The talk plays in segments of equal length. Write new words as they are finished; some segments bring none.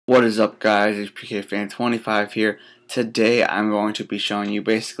What is up, guys? It's PKFan25 here. Today I'm going to be showing you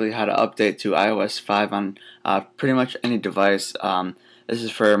basically how to update to iOS 5 on pretty much any device. This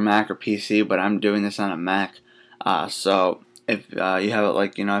is for Mac or PC, but I'm doing this on a Mac. So if you have it,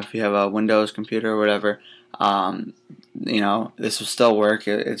 like, if you have a Windows computer or whatever, this will still work.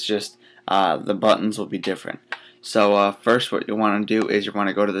 It's just the buttons will be different. So first, what you want to do is you want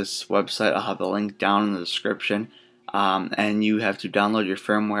to go to this website. I'll have the link down in the description. And you have to download your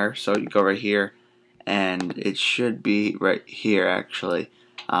firmware. So you go right here, and it should be right here actually.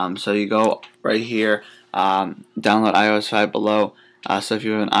 So you go right here, download iOS 5 below. So if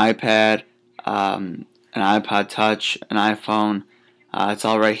you have an iPad, an iPod Touch, an iPhone, it's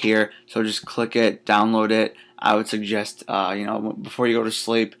all right here. So just click it, download it. I would suggest, before you go to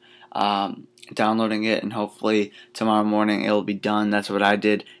sleep, downloading it, and hopefully tomorrow morning it'll be done. That's what I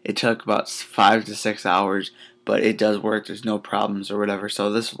did. It took about 5 to 6 hours, but it does work. There's no problems or whatever.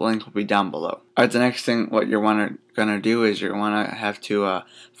 So this link will be down below. Alright, the next thing what you're gonna do is you're gonna have to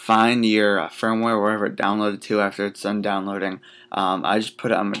find your firmware wherever it downloaded to after it's done downloading. I just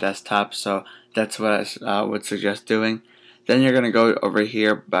put it on my desktop, so that's what I would suggest doing. Then you're gonna go over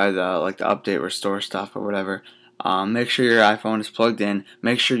here by the update restore stuff or whatever. Make sure your iPhone is plugged in.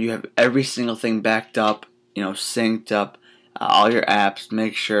 Make sure you have every single thing backed up, synced up, all your apps.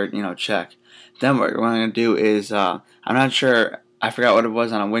 Make sure, check. Then what you're going to do is, I'm not sure, I forgot what it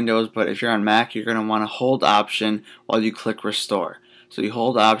was on Windows, but if you're on Mac, you're going to want to hold Option while you click Restore. So you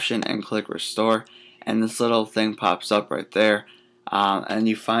hold Option and click Restore, and this little thing pops up right there, and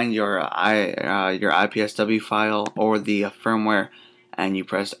you find your IPSW file or the firmware, and you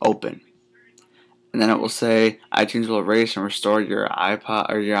press Open. And then it will say iTunes will erase and restore your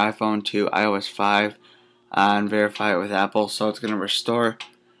iPod or your iPhone to iOS 5 and verify it with Apple. So it's going to restore.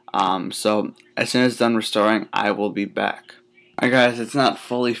 So as soon as it's done restoring, I will be back. Alright, guys, it's not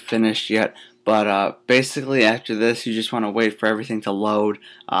fully finished yet, but basically after this you just want to wait for everything to load,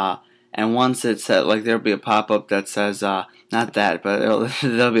 and once it's set, there'll be a pop-up that says not that, but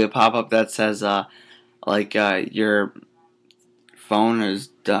there'll be a pop-up that says your phone is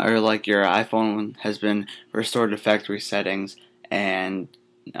done, or your iPhone has been restored to factory settings, and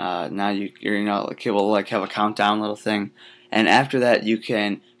now it will have a countdown little thing, and after that you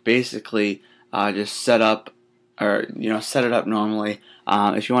can basically just set up, or set it up normally.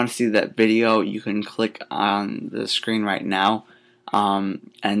 If you want to see that video, you can click on the screen right now, and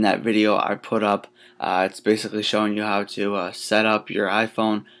that video I put up, it's basically showing you how to set up your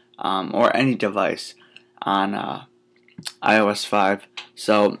iPhone or any device on iOS 5.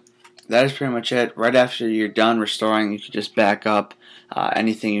 So that is pretty much it. Right after you're done restoring, you can just back up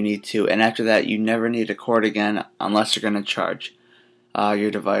anything you need to, and after that you never need a cord again unless you're going to charge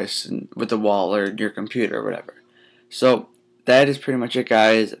your device with the wall or your computer or whatever. So that is pretty much it,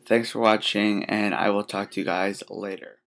 guys. Thanks for watching, and I will talk to you guys later.